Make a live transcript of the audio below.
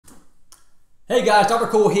Hey guys, Dr.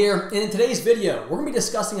 Cole here, and in today's video, we're going to be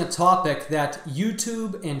discussing a topic that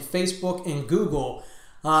YouTube and Facebook and Google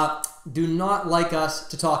do not like us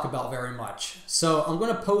to talk about very much. So I'm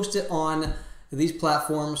going to post it on these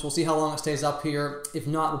platforms. We'll see how long it stays up here. If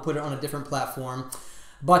not, we'll put it on a different platform.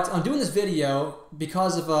 But I'm doing this video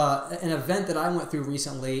because of an event that I went through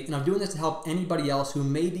recently, and I'm doing this to help anybody else who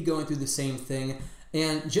may be going through the same thing,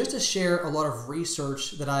 and just to share a lot of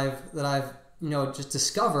research that I've just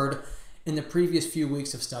discovered in the previous few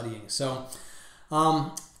weeks of studying. So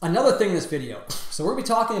another thing in this video, so we're going to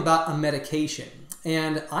be talking about a medication.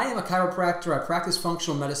 And I am a chiropractor. I practice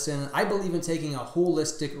functional medicine. I believe in taking a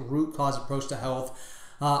holistic root cause approach to health.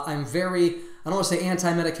 I don't want to say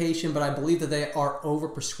anti-medication, but I believe that they are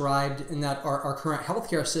overprescribed and that our current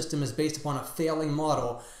healthcare system is based upon a failing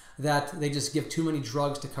model that they just give too many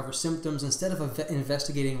drugs to cover symptoms instead of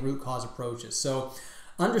investigating root cause approaches. So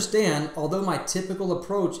understand, although my typical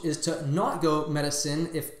approach is to not go medicine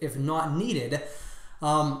if not needed,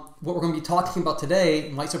 what we're going to be talking about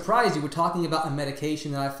today might surprise you. We're talking about a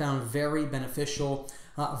medication that I found very beneficial,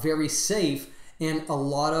 very safe, and a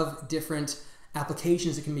lot of different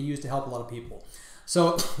applications that can be used to help a lot of people.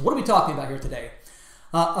 So what are we talking about here today?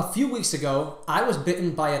 A few weeks ago, I was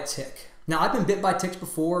bitten by a tick. Now, I've been bit by ticks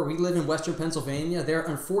before. We live in Western Pennsylvania. They're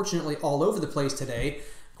unfortunately all over the place today.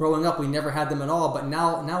 Growing up, we never had them at all, but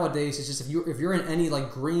nowadays it's just if you're in any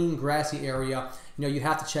like green, grassy area, you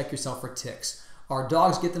have to check yourself for ticks. Our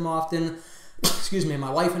dogs get them often. Excuse me. My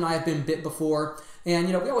wife and I have been bit before, and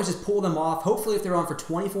we always just pull them off. Hopefully, if they're on for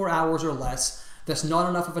 24 hours or less, that's not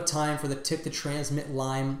enough of a time for the tick to transmit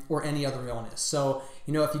Lyme or any other illness. So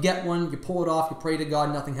if you get one, you pull it off. You pray to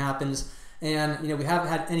God, nothing happens, and we haven't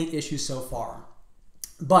had any issues so far.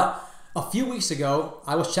 But a few weeks ago,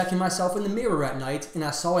 I was checking myself in the mirror at night, and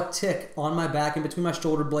I saw a tick on my back in between my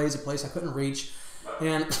shoulder blades, a place I couldn't reach.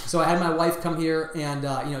 And so I had my wife come here and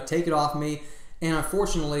take it off me. And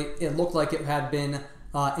unfortunately, it looked like it had been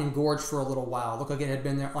engorged for a little while. It looked like it had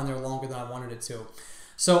been on there longer than I wanted it to.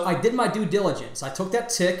 So I did my due diligence. I took that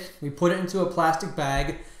tick, we put it into a plastic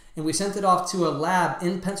bag, and we sent it off to a lab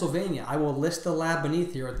in Pennsylvania. I will list the lab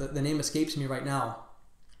beneath here. The name escapes me right now.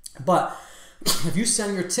 But if you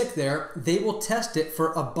send your tick there, they will test it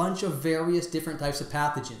for a bunch of various different types of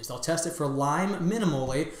pathogens. They'll test it for Lyme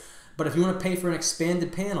minimally, but if you want to pay for an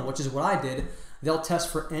expanded panel, which is what I did, they'll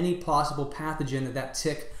test for any possible pathogen that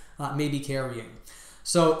tick may be carrying.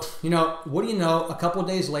 So, what do you know? A couple of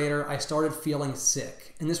days later, I started feeling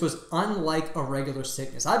sick, and this was unlike a regular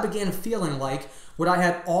sickness. I began feeling like what I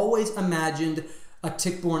had always imagined a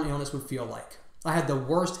tick-borne illness would feel like. I had the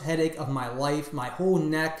worst headache of my life, my whole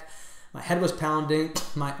neck. My head was pounding,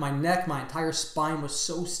 my neck, my entire spine was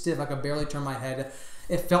so stiff I could barely turn my head.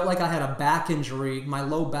 It felt like I had a back injury. My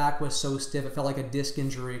low back was so stiff, it felt like a disc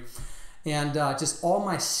injury. And just all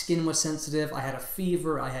my skin was sensitive. I had a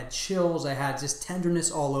fever, I had chills, I had just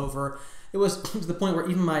tenderness all over. It was to the point where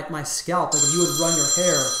even my scalp, like if you would run your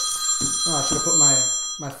hair, I should have put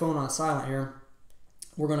my phone on silent here.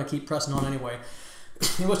 We're going to keep pressing on anyway.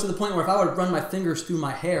 It was to the point where if I would run my fingers through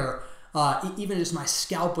my hair, even just my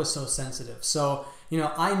scalp was so sensitive. So,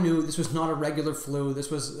 I knew this was not a regular flu.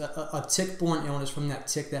 This was a tick-borne illness from that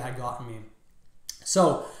tick that had gotten me.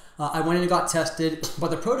 So, I went in and got tested.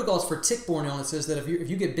 But the protocols for tick-borne illnesses that if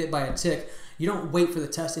you get bit by a tick, you don't wait for the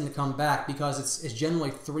testing to come back because it's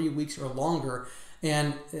generally 3 weeks or longer.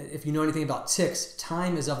 And if you know anything about ticks,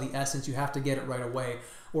 time is of the essence. You have to get it right away,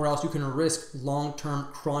 or else you can risk long-term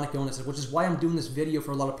chronic illnesses, which is why I'm doing this video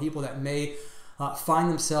for a lot of people that may find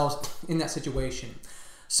themselves in that situation.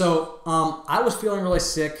 So I was feeling really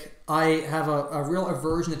sick. I have a real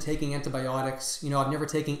aversion to taking antibiotics. I've never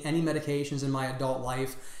taken any medications in my adult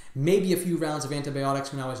life, maybe a few rounds of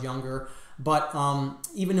antibiotics when I was younger. But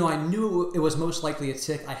even though I knew it was most likely a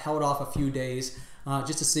tick, I held off a few days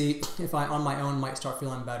just to see if I on my own might start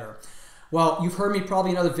feeling better. Well, you've heard me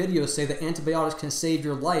probably in other videos say that antibiotics can save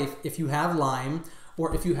your life if you have Lyme,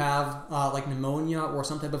 or if you have like pneumonia or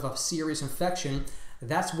some type of a serious infection.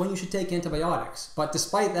 That's when you should take antibiotics. But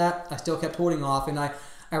despite that, I still kept holding off, and I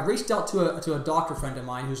reached out to a doctor friend of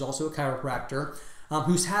mine who's also a chiropractor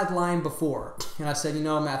who's had Lyme before. And I said,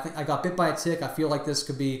 man, I think I got bit by a tick. I feel like this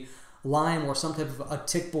could be Lyme or some type of a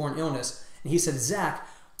tick-borne illness. And he said, Zach,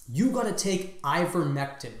 you got to take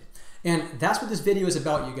Ivermectin. And that's what this video is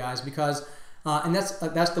about, you guys, because and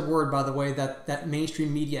that's the word, by the way, that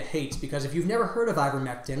mainstream media hates, because if you've never heard of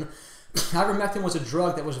ivermectin, ivermectin was a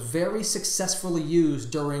drug that was very successfully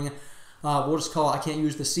used during, we'll just call it, I can't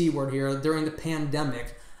use the C word here, during the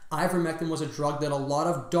pandemic. Ivermectin was a drug that a lot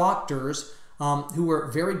of doctors who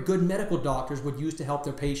were very good medical doctors would use to help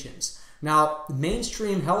their patients. Now,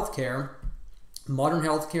 mainstream healthcare modern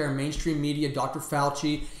healthcare, mainstream media, Dr.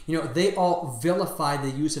 Fauci, they all vilified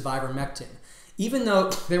the use of ivermectin. Even though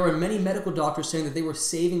there were many medical doctors saying that they were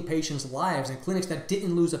saving patients' lives and clinics that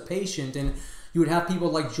didn't lose a patient, and you would have people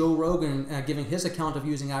like Joe Rogan giving his account of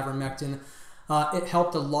using ivermectin, it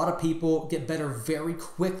helped a lot of people get better very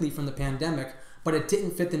quickly from the pandemic, but it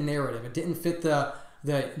didn't fit the narrative. It didn't fit the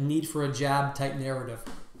need for a jab type narrative.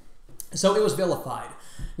 So it was vilified.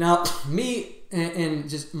 Now, me and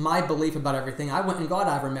just my belief about everything, I went and got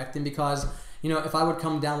ivermectin because, if I would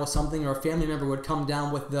come down with something or a family member would come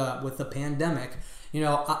down with the pandemic,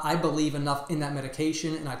 I believe enough in that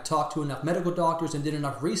medication, and I talked to enough medical doctors and did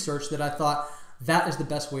enough research that I thought that is the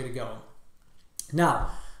best way to go.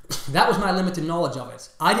 Now, that was my limited knowledge of it.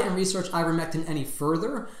 I didn't research ivermectin any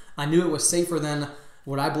further. I knew it was safer than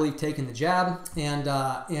what I believe taking the jab, and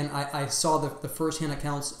I saw the first-hand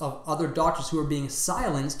accounts of other doctors who were being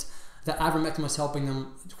silenced that ivermectin was helping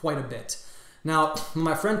them quite a bit. Now, when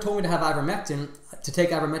my friend told me to have ivermectin, to take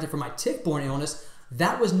ivermectin for my tick-borne illness,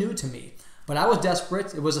 that was new to me. But I was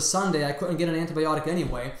desperate. It was a Sunday. I couldn't get an antibiotic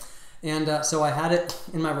anyway. And so I had it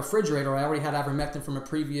in my refrigerator. I already had ivermectin from a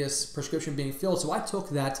previous prescription being filled. So I took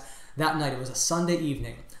that night. It was a Sunday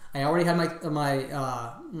evening. I already had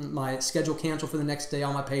my schedule canceled for the next day,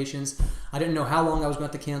 all my patients. I didn't know how long I was going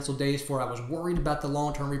to have to cancel days for. I was worried about the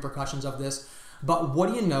long-term repercussions of this. But what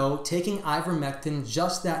do you know, taking ivermectin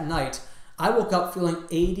just that night, I woke up feeling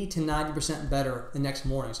 80 to 90% better the next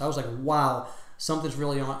morning. So I was like, wow, something's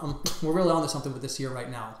really on. We're really on to something with this here right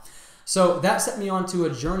now. So that set me on to a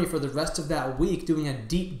journey for the rest of that week, doing a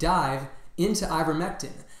deep dive into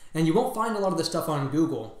ivermectin. And you won't find a lot of this stuff on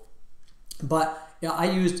Google. But I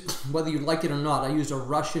used, whether you like it or not, I used a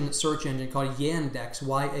Russian search engine called Yandex,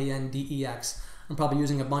 Y-A-N-D-E-X. I'm probably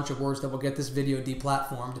using a bunch of words that will get this video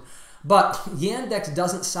deplatformed. But Yandex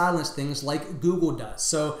doesn't silence things like Google does.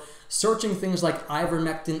 So searching things like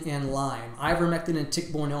ivermectin and Lyme, ivermectin and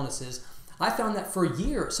tick-borne illnesses, I found that for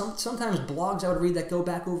years, sometimes blogs I would read that go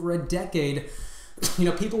back over a decade,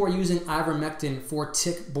 people were using ivermectin for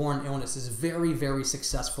tick-borne illnesses very, very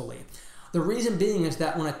successfully. The reason being is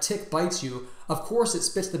that when a tick bites you, of course it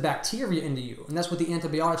spits the bacteria into you, and that's what the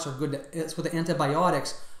antibiotics are good to, that's what the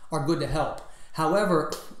antibiotics are good to help.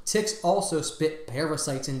 However, ticks also spit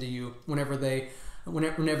parasites into you whenever they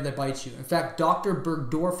bite you. In fact, Dr.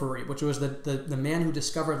 Bergdorfer, which was the man who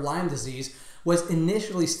discovered Lyme disease, was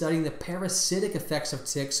initially studying the parasitic effects of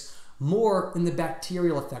ticks more than the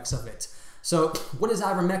bacterial effects of it. So what is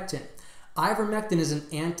ivermectin? Ivermectin is an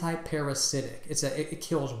anti-parasitic. It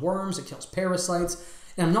kills worms, it kills parasites,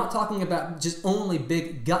 and I'm not talking about just only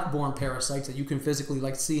big gut-borne parasites that you can physically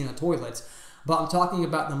see in a toilet, but I'm talking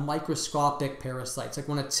about the microscopic parasites. Like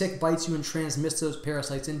when a tick bites you and transmits those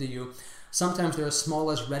parasites into you, sometimes they're as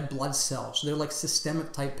small as red blood cells. So they're like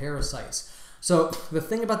systemic type parasites. So the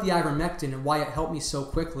thing about the ivermectin and why it helped me so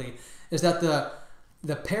quickly is that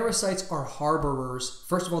the parasites are harborers.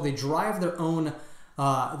 First of all, they drive their own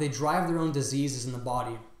diseases in the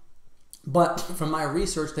body. But from my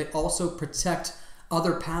research, they also protect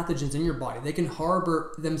other pathogens in your body. They can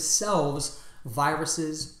harbor themselves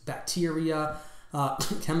viruses, bacteria,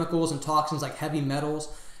 chemicals and toxins like heavy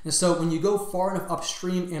metals. And so when you go far enough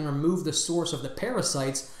upstream and remove the source of the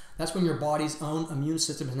parasites, that's when your body's own immune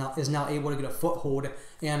system is now able to get a foothold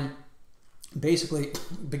and basically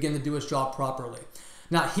begin to do its job properly.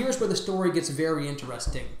 Now, here's where the story gets very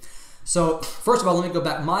interesting. So, first of all, let me go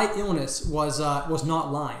back. My illness was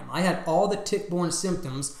not Lyme. I had all the tick-borne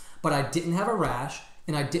symptoms, but I didn't have a rash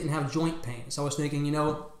and I didn't have joint pain. So I was thinking,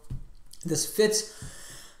 this fits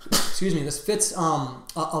a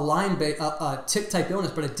tick-type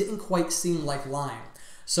illness, but it didn't quite seem like Lyme.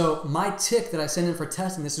 So my tick that I sent in for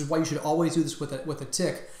testing, this is why you should always do this with a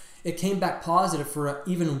tick, it came back positive for an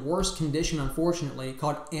even worse condition, unfortunately,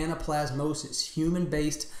 called anaplasmosis,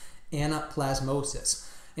 human-based anaplasmosis.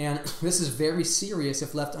 And this is very serious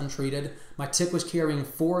if left untreated. My tick was carrying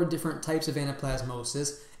 4 different types of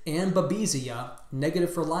anaplasmosis and babesia,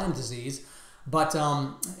 negative for Lyme disease. But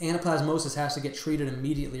anaplasmosis has to get treated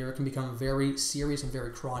immediately or it can become very serious and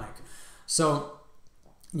very chronic. So,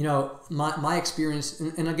 my experience,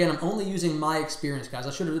 and again, I'm only using my experience, guys.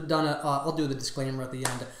 I should have done I'll do the disclaimer at the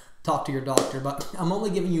end, talk to your doctor, but I'm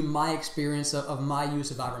only giving you my experience of my use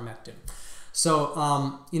of ivermectin. So,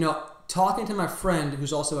 talking to my friend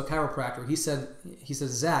who's also a chiropractor, he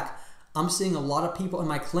says, Zach, I'm seeing a lot of people in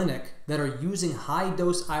my clinic that are using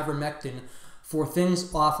high-dose ivermectin for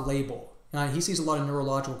things off-label. He sees a lot of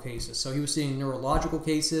neurological cases. So he was seeing neurological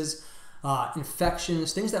cases,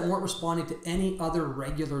 infections, things that weren't responding to any other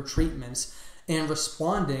regular treatments and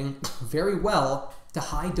responding very well to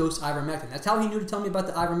high-dose ivermectin. That's how he knew to tell me about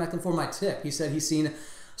the ivermectin for my tick. He said he's seen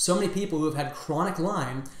so many people who have had chronic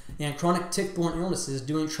Lyme and chronic tick-borne illnesses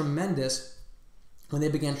doing tremendous when they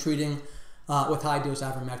began treating with high-dose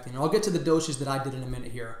ivermectin. And I'll get to the doses that I did in a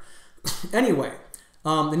minute here. Anyway,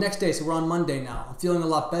 the next day, so we're on Monday now. I'm feeling a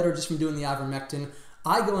lot better just from doing the ivermectin.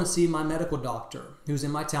 I go and see my medical doctor who's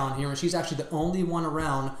in my town here, and she's actually the only one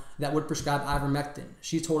around that would prescribe ivermectin.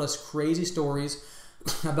 She told us crazy stories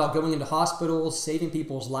about going into hospitals, saving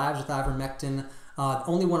people's lives with ivermectin. The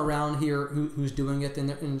only one around here who's doing it,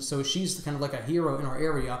 and so she's kind of like a hero in our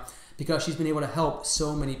area because she's been able to help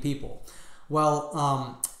so many people.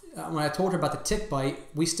 Well, when I told her about the tick bite,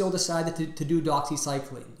 we still decided to do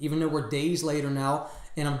doxycycline, even though we're days later now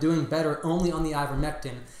and I'm doing better only on the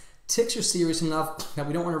ivermectin. Ticks are serious enough that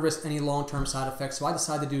we don't want to risk any long-term side effects, so I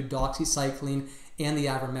decided to do doxycycline and the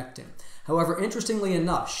ivermectin. However, interestingly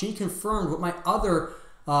enough, she confirmed what my other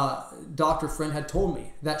doctor friend had told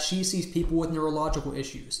me, that she sees people with neurological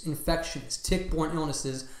issues, infections, tick-borne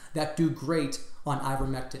illnesses that do great on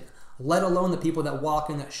ivermectin, let alone the people that walk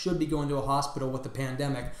in that should be going to a hospital with the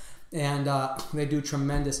pandemic, and they do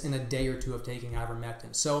tremendous in a day or two of taking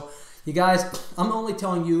ivermectin. So, you guys, I'm only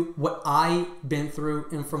telling you what I've been through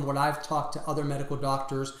and from what I've talked to other medical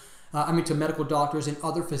doctors, to medical doctors and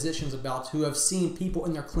other physicians about who have seen people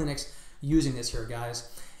in their clinics using this here, guys.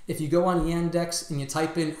 If you go on Yandex and you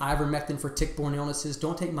type in ivermectin for tick-borne illnesses,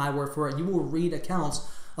 don't take my word for it. You will read accounts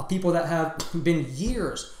of people that have been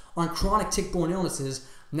years on chronic tick-borne illnesses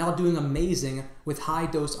now doing amazing with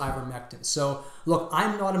high-dose ivermectin. So, look,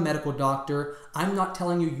 I'm not a medical doctor. I'm not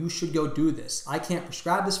telling you should go do this. I can't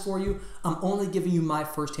prescribe this for you. I'm only giving you my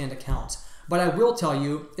first-hand accounts. But I will tell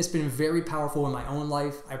you, it's been very powerful in my own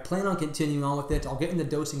life. I plan on continuing on with it. I'll get into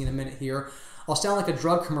dosing in a minute here. I'll sound like a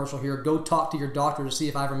drug commercial here. Go talk to your doctor to see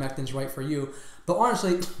if ivermectin's right for you. But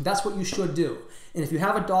honestly, that's what you should do. And if you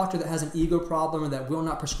have a doctor that has an ego problem or that will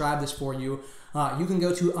not prescribe this for you, you can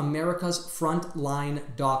go to America's Frontline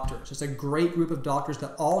Doctors. It's a great group of doctors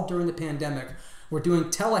that all during the pandemic were doing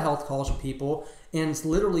telehealth calls with people and it's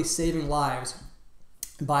literally saving lives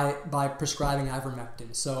by prescribing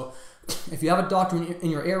ivermectin. So if you have a doctor in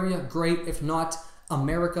your area, great. If not,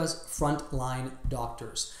 America's Frontline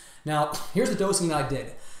Doctors. Now, here's the dosing that I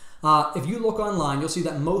did. If you look online, you'll see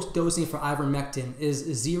that most dosing for ivermectin is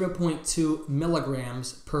 0.2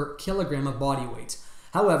 milligrams per kilogram of body weight.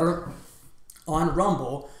 However, on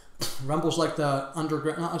Rumble, Rumble's like the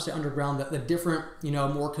underground, not say underground, the different,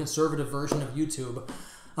 more conservative version of YouTube.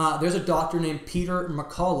 There's a doctor named Peter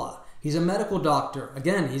McCullough. He's a medical doctor.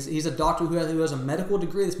 Again, he's a doctor who has a medical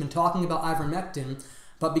degree that's been talking about ivermectin,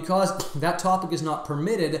 but because that topic is not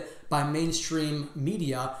permitted by mainstream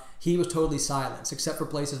media, he was totally silenced, except for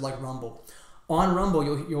places like Rumble. On Rumble,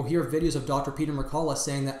 you'll hear videos of Dr. Peter McCullough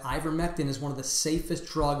saying that ivermectin is one of the safest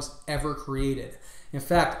drugs ever created. In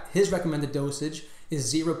fact, his recommended dosage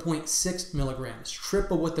is 0.6 milligrams,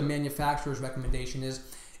 triple what the manufacturer's recommendation is,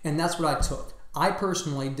 and that's what I took. I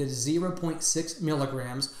personally did 0.6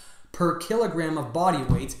 milligrams per kilogram of body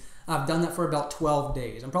weight. I've done that for about 12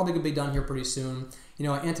 days. I'm probably going to be done here pretty soon. An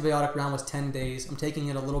antibiotic round was 10 days. I'm taking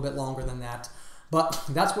it a little bit longer than that. But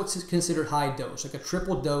that's what's considered high dose, like a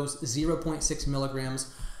triple dose, 0.6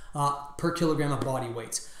 milligrams per kilogram of body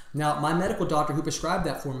weight. Now, my medical doctor who prescribed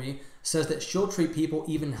that for me says that she'll treat people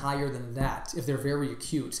even higher than that if they're very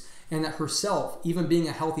acute, and that herself, even being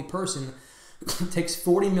a healthy person, takes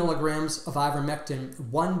 40 milligrams of ivermectin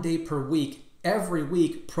 1 day per week, every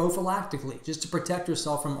week, prophylactically, just to protect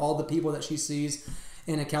herself from all the people that she sees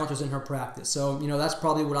and encounters in her practice. So, that's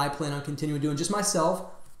probably what I plan on continuing doing, just myself,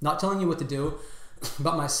 not telling you what to do,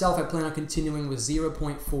 but myself, I plan on continuing with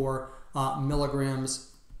 0.4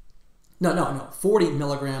 milligrams, 40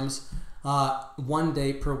 milligrams 1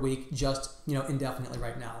 day per week, just, indefinitely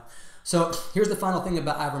right now. So here's the final thing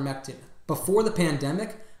about ivermectin. Before the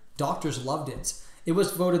pandemic, doctors loved it. It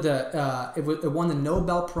was voted it won the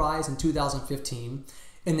Nobel Prize in 2015.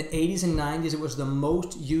 In the 80s and 90s, it was the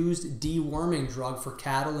most used deworming drug for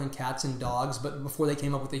cattle and cats and dogs, but before they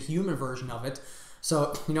came up with a human version of it.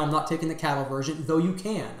 So, I'm not taking the cattle version, though you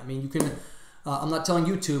can. I mean, you can, I'm not telling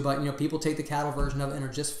you to, but, people take the cattle version of it and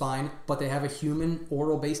are just fine, but they have a human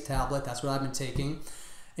oral-based tablet. That's what I've been taking.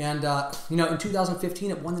 And, in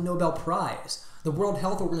 2015, it won the Nobel Prize. The World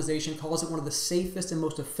Health Organization calls it one of the safest and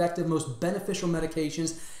most effective, most beneficial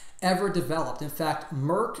medications ever developed. In fact,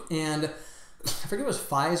 Merck and I forget if it was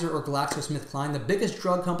Pfizer or GlaxoSmithKline, the biggest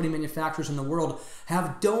drug company manufacturers in the world,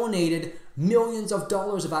 have donated millions of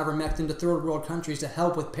dollars of ivermectin to third world countries to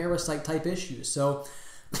help with parasite-type issues. So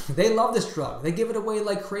they love this drug. They give it away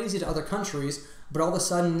like crazy to other countries, but all of a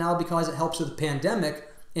sudden now, because it helps with the pandemic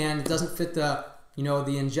and it doesn't fit the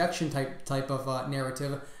the injection type of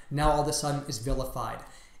narrative now all of a sudden is vilified.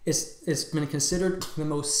 It's been considered the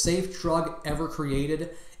most safe drug ever created.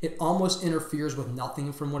 It almost interferes with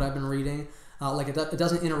nothing from what I've been reading. It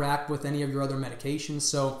doesn't interact with any of your other medications.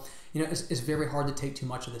 So, it's very hard to take too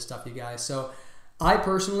much of this stuff, you guys. So I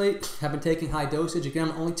personally have been taking high dosage. Again,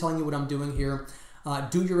 I'm only telling you what I'm doing here.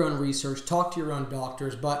 Do your own research, talk to your own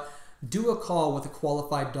doctors, but do a call with a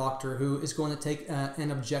qualified doctor who is going to take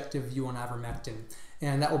an objective view on ivermectin.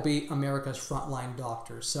 And that will be America's frontline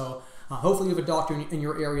doctors. So hopefully you have a doctor in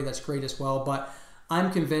your area that's great as well. But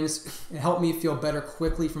I'm convinced it helped me feel better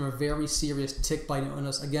quickly from a very serious tick bite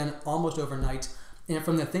illness, again, almost overnight. And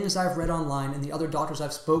from the things I've read online and the other doctors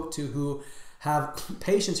I've spoke to who have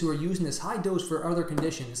patients who are using this high dose for other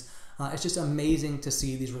conditions, it's just amazing to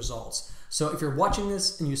see these results. So if you're watching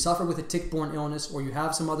this and you suffer with a tick-borne illness or you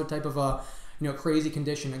have some other type of crazy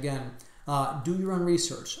condition, again, do your own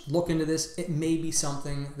research. Look into this. It may be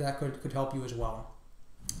something that could help you as well.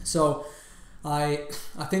 So I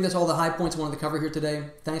think that's all the high points I wanted to cover here today.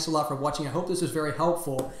 Thanks a lot for watching. I hope this was very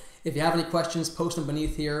helpful. If you have any questions, post them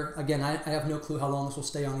beneath here. Again, I have no clue how long this will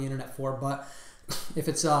stay on the internet for, but if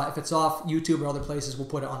it's off YouTube or other places, we'll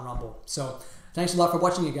put it on Rumble. So thanks a lot for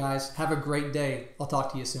watching, you guys. Have a great day. I'll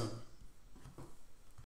talk to you soon.